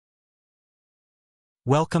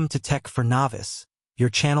Welcome to Tech for Novice, your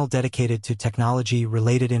channel dedicated to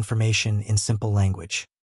technology-related information in simple language.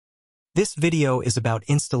 This video is about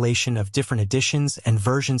installation of different editions and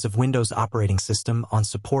versions of Windows operating system on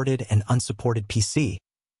supported and unsupported PC,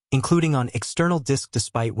 including on external disk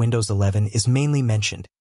despite Windows 11 is mainly mentioned.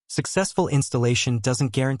 Successful installation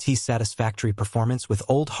doesn't guarantee satisfactory performance with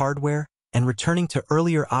old hardware, and returning to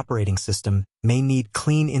earlier operating system may need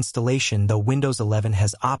clean installation, though Windows 11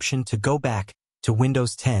 has option to go back to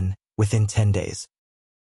Windows 10 within 10 days.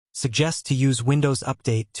 Suggest to use Windows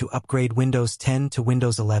Update to upgrade Windows 10 to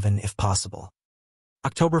Windows 11 if possible.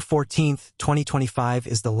 October 14, 2025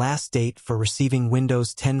 is the last date for receiving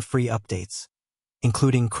Windows 10 free updates,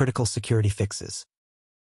 including critical security fixes.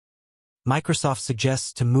 Microsoft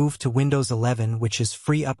suggests to move to Windows 11, which is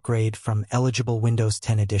free upgrade from eligible Windows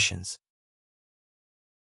 10 editions.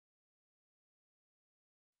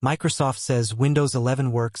 Microsoft says Windows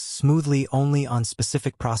 11 works smoothly only on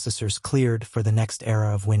specific processors cleared for the next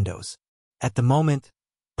era of Windows. At the moment,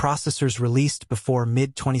 processors released before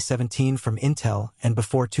mid-2017 from Intel and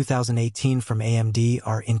before 2018 from AMD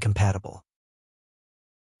are incompatible.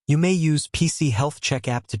 You may use PC Health Check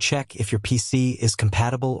app to check if your PC is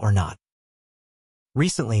compatible or not.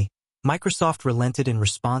 Recently, Microsoft relented in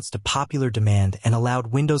response to popular demand and allowed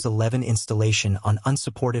Windows 11 installation on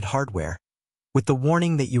unsupported hardware, with the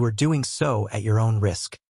warning that you are doing so at your own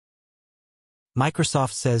risk.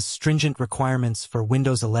 Microsoft says stringent requirements for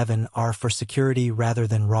Windows 11 are for security rather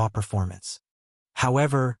than raw performance.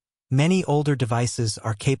 However, many older devices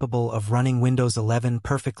are capable of running Windows 11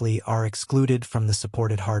 perfectly are excluded from the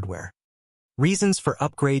supported hardware. Reasons for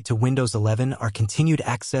upgrade to Windows 11 are continued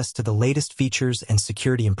access to the latest features and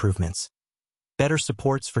security improvements, better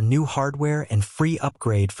supports for new hardware, and free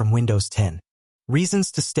upgrade from Windows 10.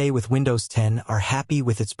 Reasons to stay with Windows 10 are happy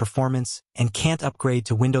with its performance and can't upgrade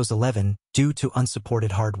to Windows 11 due to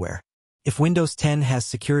unsupported hardware. If Windows 10 has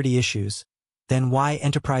security issues, then why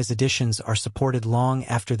Enterprise editions are supported long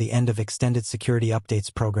after the end of Extended Security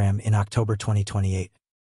Updates program in October 2028.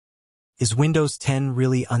 Is Windows 10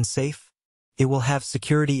 really unsafe? It will have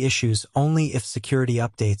security issues only if security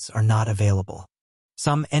updates are not available.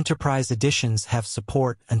 Some Enterprise editions have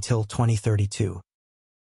support until 2032.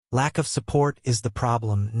 Lack of support is the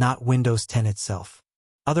problem, not Windows 10 itself.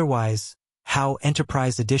 Otherwise, how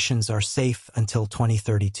Enterprise editions are safe until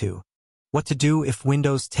 2032. What to do if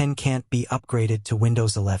Windows 10 can't be upgraded to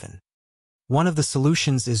Windows 11? One of the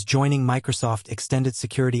solutions is joining Microsoft Extended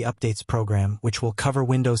Security Updates program, which will cover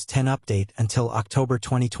Windows 10 update until October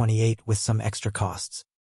 2028 with some extra costs.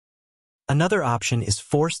 Another option is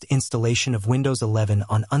forced installation of Windows 11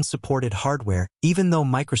 on unsupported hardware, even though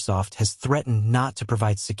Microsoft has threatened not to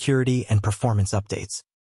provide security and performance updates.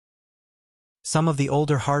 Some of the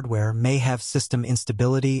older hardware may have system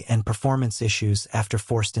instability and performance issues after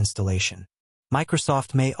forced installation.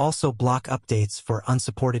 Microsoft may also block updates for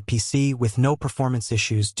unsupported PC with no performance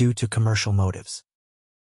issues due to commercial motives.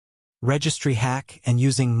 Registry hack and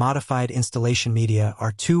using modified installation media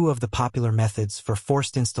are two of the popular methods for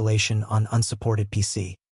forced installation on unsupported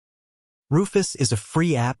PC. Rufus is a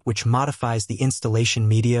free app which modifies the installation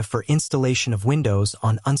media for installation of Windows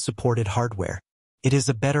on unsupported hardware. It is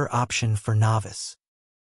a better option for novice.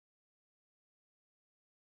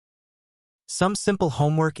 Some simple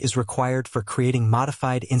homework is required for creating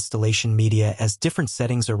modified installation media, as different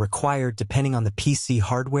settings are required depending on the PC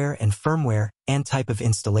hardware and firmware and type of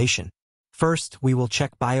installation. First, we will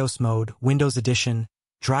check BIOS mode, Windows edition,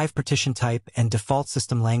 drive partition type, and default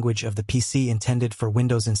system language of the PC intended for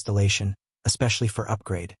Windows installation, especially for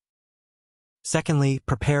upgrade. Secondly,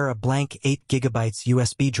 prepare a blank 8 GB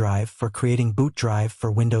USB drive for creating boot drive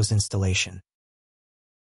for Windows installation.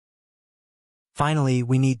 Finally,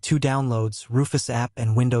 we need two downloads, Rufus app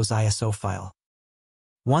and Windows ISO file.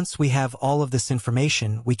 Once we have all of this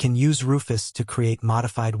information, we can use Rufus to create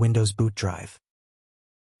modified Windows boot drive.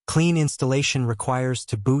 Clean installation requires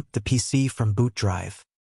to boot the PC from boot drive.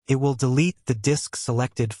 It will delete the disk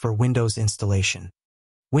selected for Windows installation.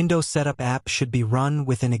 Windows Setup app should be run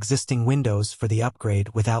within existing Windows for the upgrade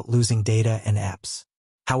without losing data and apps.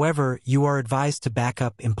 However, you are advised to back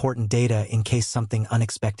up important data in case something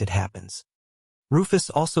unexpected happens. Rufus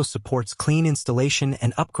also supports clean installation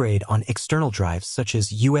and upgrade on external drives such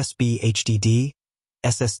as USB HDD,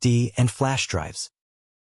 SSD, and flash drives.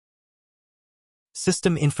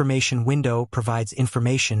 System Information window provides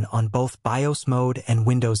information on both BIOS mode and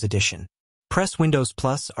Windows edition. Press Windows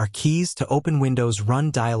plus are keys to open Windows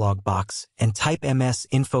Run dialog box and type MS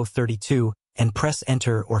Info 32 and press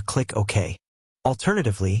Enter or click OK.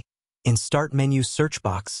 Alternatively, in Start menu search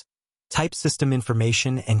box, type System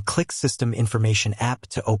Information and click System Information app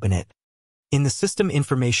to open it. In the System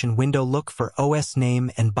Information window, look for OS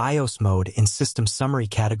name and BIOS mode in System Summary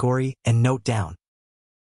category and note down.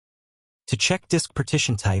 To check disk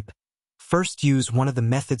partition type, first use one of the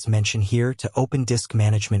methods mentioned here to open Disk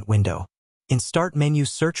Management window. In Start menu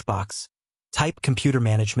search box, type Computer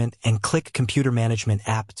Management and click Computer Management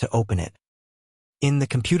app to open it. In the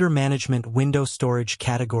Computer Management window storage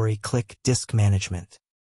category, click Disk Management.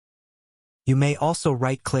 You may also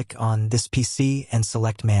right-click on this PC and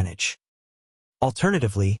select Manage.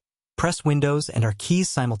 Alternatively, press Windows and R keys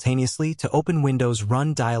simultaneously to open Windows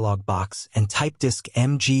Run dialog box and type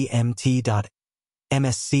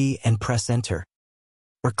diskmgmt.msc and press Enter.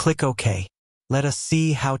 Or click OK. Let us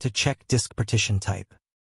see how to check disk partition type.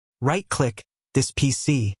 Right-click this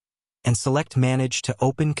PC and select Manage to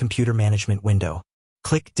open Computer Management window.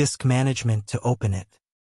 Click Disk Management to open it.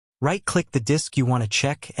 Right-click the disk you want to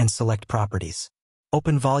check and select Properties.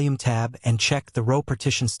 Open Volume tab and check the row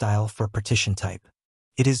partition style for partition type.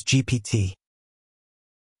 It is GPT.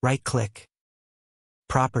 Right-click.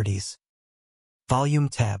 Properties. Volume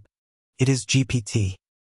tab. It is GPT.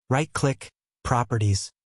 Right-click.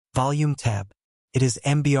 Properties. Volume tab. It is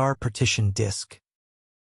MBR partition disk.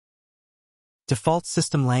 Default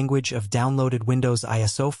system language of downloaded Windows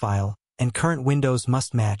ISO file and current Windows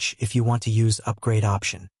must match if you want to use upgrade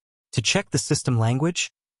option. To check the system language,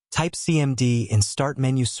 type CMD in Start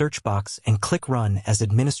menu search box and click Run as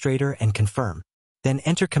administrator and confirm. Then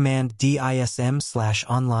enter command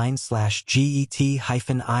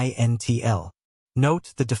dism/online/get-intl.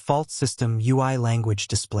 Note the default system UI language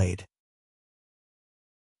displayed.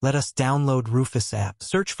 Let us download Rufus app.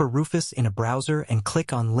 Search for Rufus in a browser and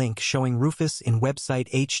click on link showing Rufus in website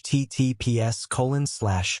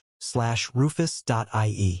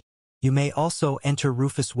https://rufus.ie. You may also enter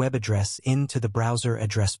Rufus web address into the browser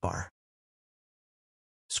address bar.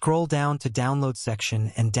 Scroll down to Download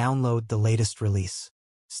section and download the latest release.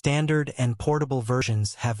 Standard and portable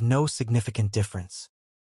versions have no significant difference.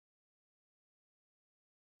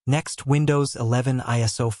 Next, Windows 11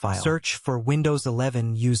 ISO file. Search for Windows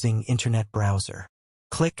 11 using Internet browser.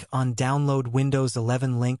 Click on Download Windows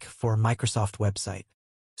 11 link for Microsoft website.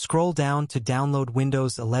 Scroll down to download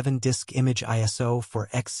Windows 11 disk image ISO for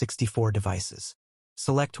x64 devices.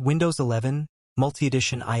 Select Windows 11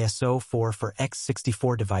 Multi-Edition ISO 4 for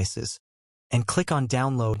x64 devices and click on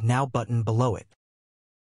Download Now button below it.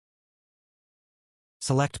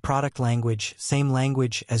 Select product language, same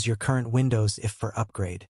language as your current Windows if for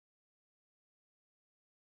upgrade.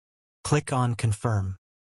 Click on Confirm.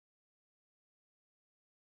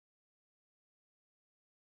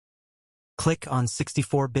 Click on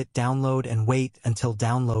 64-bit download and wait until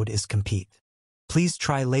download is complete. Please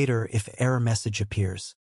try later if error message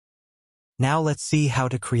appears. Now let's see how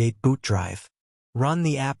to create boot drive. Run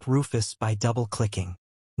the app Rufus by double-clicking.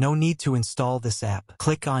 No need to install this app.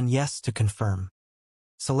 Click on Yes to confirm.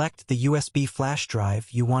 Select the USB flash drive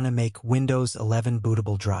you want to make Windows 11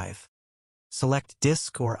 bootable drive. Select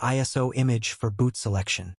Disk or ISO image for boot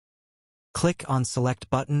selection. Click on Select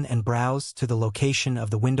button and browse to the location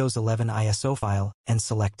of the Windows 11 ISO file and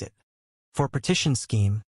select it. For partition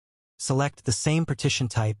scheme, select the same partition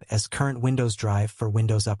type as current Windows drive for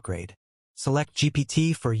Windows upgrade. Select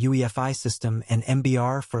GPT for UEFI system and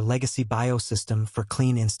MBR for legacy BIOS system for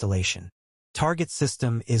clean installation. Target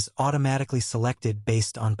system is automatically selected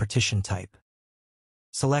based on partition type.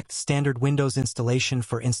 Select standard Windows installation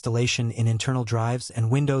for installation in internal drives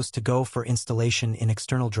and Windows to Go for installation in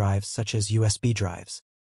external drives such as USB drives.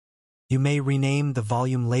 You may rename the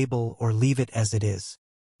volume label or leave it as it is.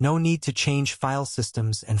 No need to change file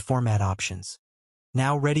systems and format options.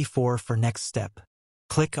 Now ready for next step.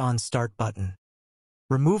 Click on Start button.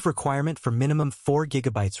 Remove requirement for minimum 4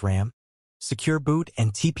 GB RAM. Secure boot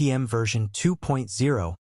and TPM version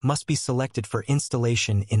 2.0 must be selected for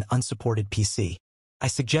installation in unsupported PC. I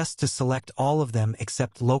suggest to select all of them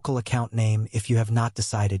except local account name if you have not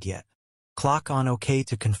decided yet. Click on OK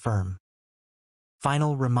to confirm.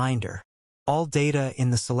 Final reminder. All data in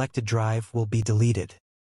the selected drive will be deleted.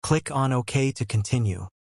 Click on OK to continue.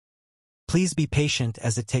 Please be patient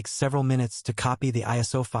as it takes several minutes to copy the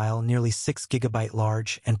ISO file nearly 6 GB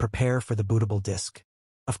large and prepare for the bootable disk.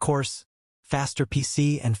 Of course, faster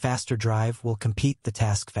PC and faster drive will complete the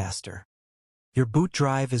task faster. Your boot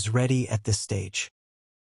drive is ready at this stage.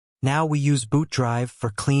 Now we use boot drive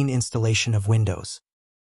for clean installation of Windows.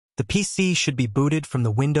 The PC should be booted from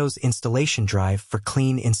the Windows installation drive for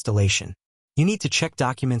clean installation. You need to check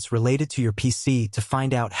documents related to your PC to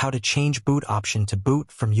find out how to change boot option to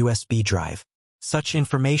boot from USB drive. Such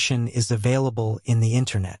information is available in the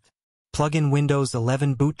internet. Plug in Windows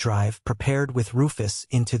 11 boot drive prepared with Rufus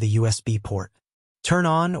into the USB port. Turn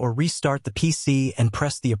on or restart the PC and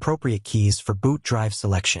press the appropriate keys for boot drive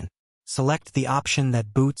selection. Select the option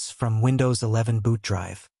that boots from Windows 11 boot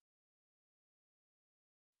drive.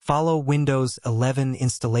 Follow Windows 11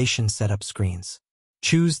 installation setup screens.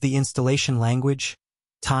 Choose the installation language,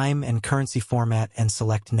 time and currency format and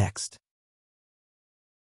select Next.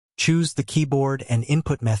 Choose the keyboard and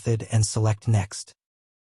input method and select Next.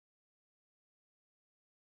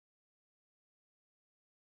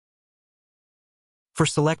 For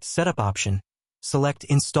Select Setup option, select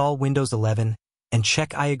Install Windows 11 and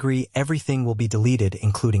check I agree everything will be deleted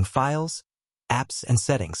including files, apps and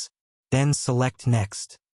settings. Then select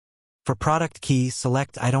Next. For product key,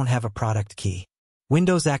 select I don't have a product key.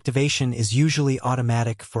 Windows activation is usually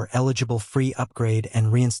automatic for eligible free upgrade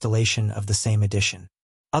and reinstallation of the same edition.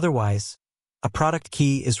 Otherwise, a product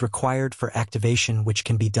key is required for activation which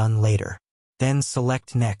can be done later. Then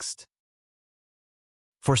select Next.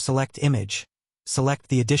 For Select Image, select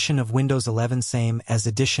the edition of Windows 11 same as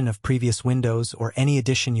edition of previous Windows or any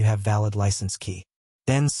edition you have valid license key.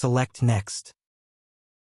 Then select Next.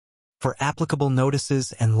 For applicable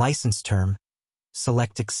notices and license term,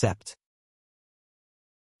 select Accept.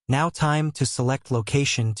 Now time to select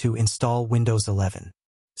location to install Windows 11.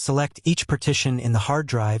 Select each partition in the hard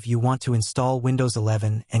drive you want to install Windows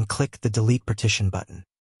 11 and click the Delete Partition button.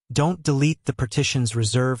 Don't delete the partitions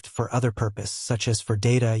reserved for other purpose, such as for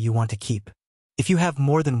data you want to keep. If you have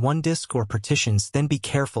more than one disk or partitions, then be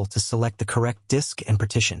careful to select the correct disk and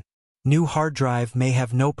partition. New hard drive may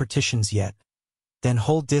have no partitions yet, then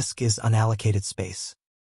whole disk is unallocated space.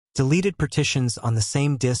 Deleted partitions on the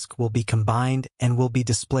same disk will be combined and will be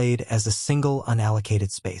displayed as a single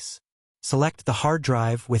unallocated space. Select the hard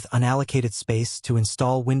drive with unallocated space to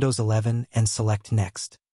install Windows 11 and select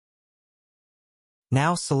Next.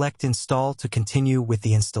 Now select Install to continue with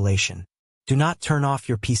the installation. Do not turn off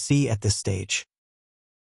your PC at this stage.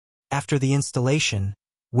 After the installation,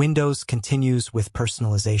 Windows continues with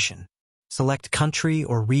personalization. Select country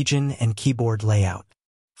or region and keyboard layout.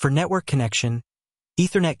 For network connection,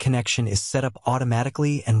 Ethernet connection is set up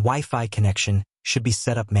automatically and Wi-Fi connection should be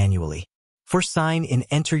set up manually. For sign in,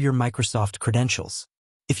 enter your Microsoft credentials.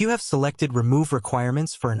 If you have selected remove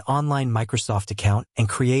requirements for an online Microsoft account and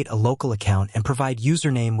create a local account and provide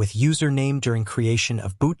username with username during creation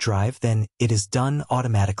of boot drive, then it is done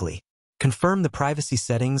automatically. Confirm the privacy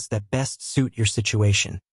settings that best suit your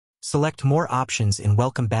situation. Select more options in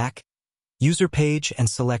Welcome Back, User page and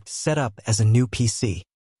select Setup as a new PC.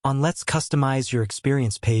 On Let's Customize Your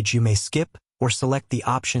Experience page you may skip or select the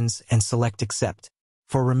options and select Accept.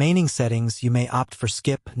 For remaining settings you may opt for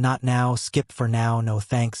Skip, Not Now, Skip for Now, No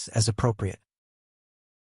Thanks as appropriate.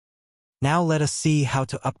 Now let us see how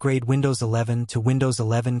to upgrade Windows 11 to Windows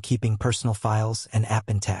 11 keeping personal files and app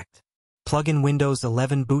intact. Plug in Windows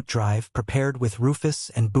 11 boot drive prepared with Rufus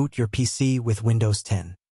and boot your PC with Windows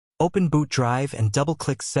 10. Open boot drive and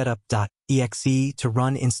double-click setup.exe to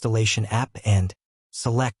run installation app and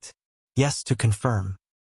select Yes to confirm.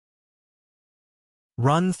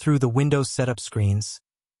 Run through the Windows setup screens,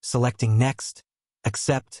 selecting Next,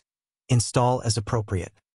 Accept, Install as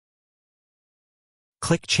appropriate.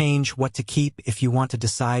 Click Change What to Keep if you want to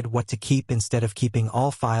decide what to keep instead of keeping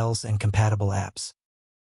all files and compatible apps.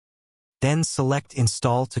 Then select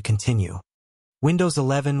Install to continue. Windows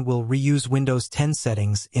 11 will reuse Windows 10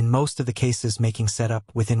 settings in most of the cases, making setup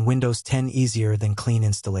within Windows 10 easier than clean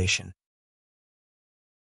installation.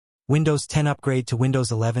 Windows 10 upgrade to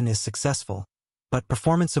Windows 11 is successful, but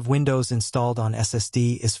performance of Windows installed on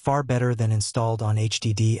SSD is far better than installed on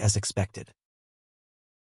HDD as expected.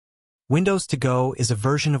 Windows To Go is a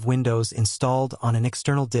version of Windows installed on an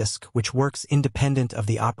external disk which works independent of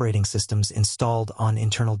the operating systems installed on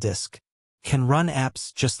internal disk. Can run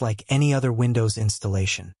apps just like any other Windows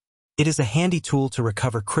installation. It is a handy tool to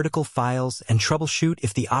recover critical files and troubleshoot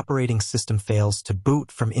if the operating system fails to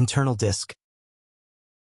boot from internal disk.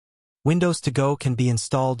 Windows To Go can be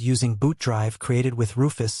installed using boot drive created with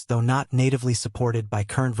Rufus, though not natively supported by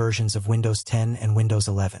current versions of Windows 10 and Windows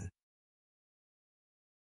 11.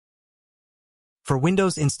 For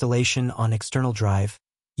Windows installation on external drive,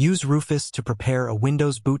 use Rufus to prepare a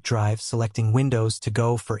Windows boot drive, selecting Windows To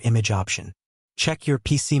Go for image option. Check your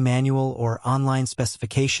PC manual or online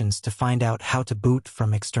specifications to find out how to boot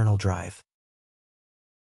from external drive.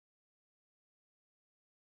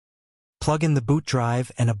 Plug in the boot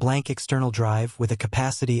drive and a blank external drive with a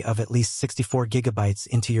capacity of at least 64 GB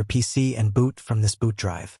into your PC and boot from this boot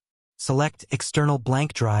drive. Select External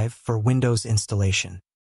Blank Drive for Windows installation.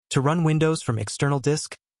 To run Windows from external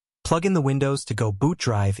disk, plug in the Windows To Go boot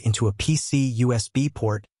drive into a PC USB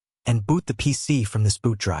port and boot the PC from this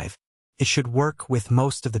boot drive. It should work with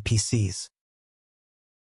most of the PCs.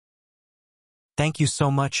 Thank you so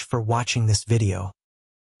much for watching this video.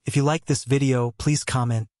 If you like this video, please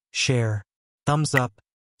comment, share, thumbs up,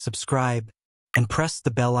 subscribe, and press the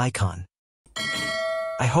bell icon.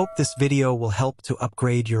 I hope this video will help to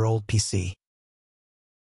upgrade your old PC.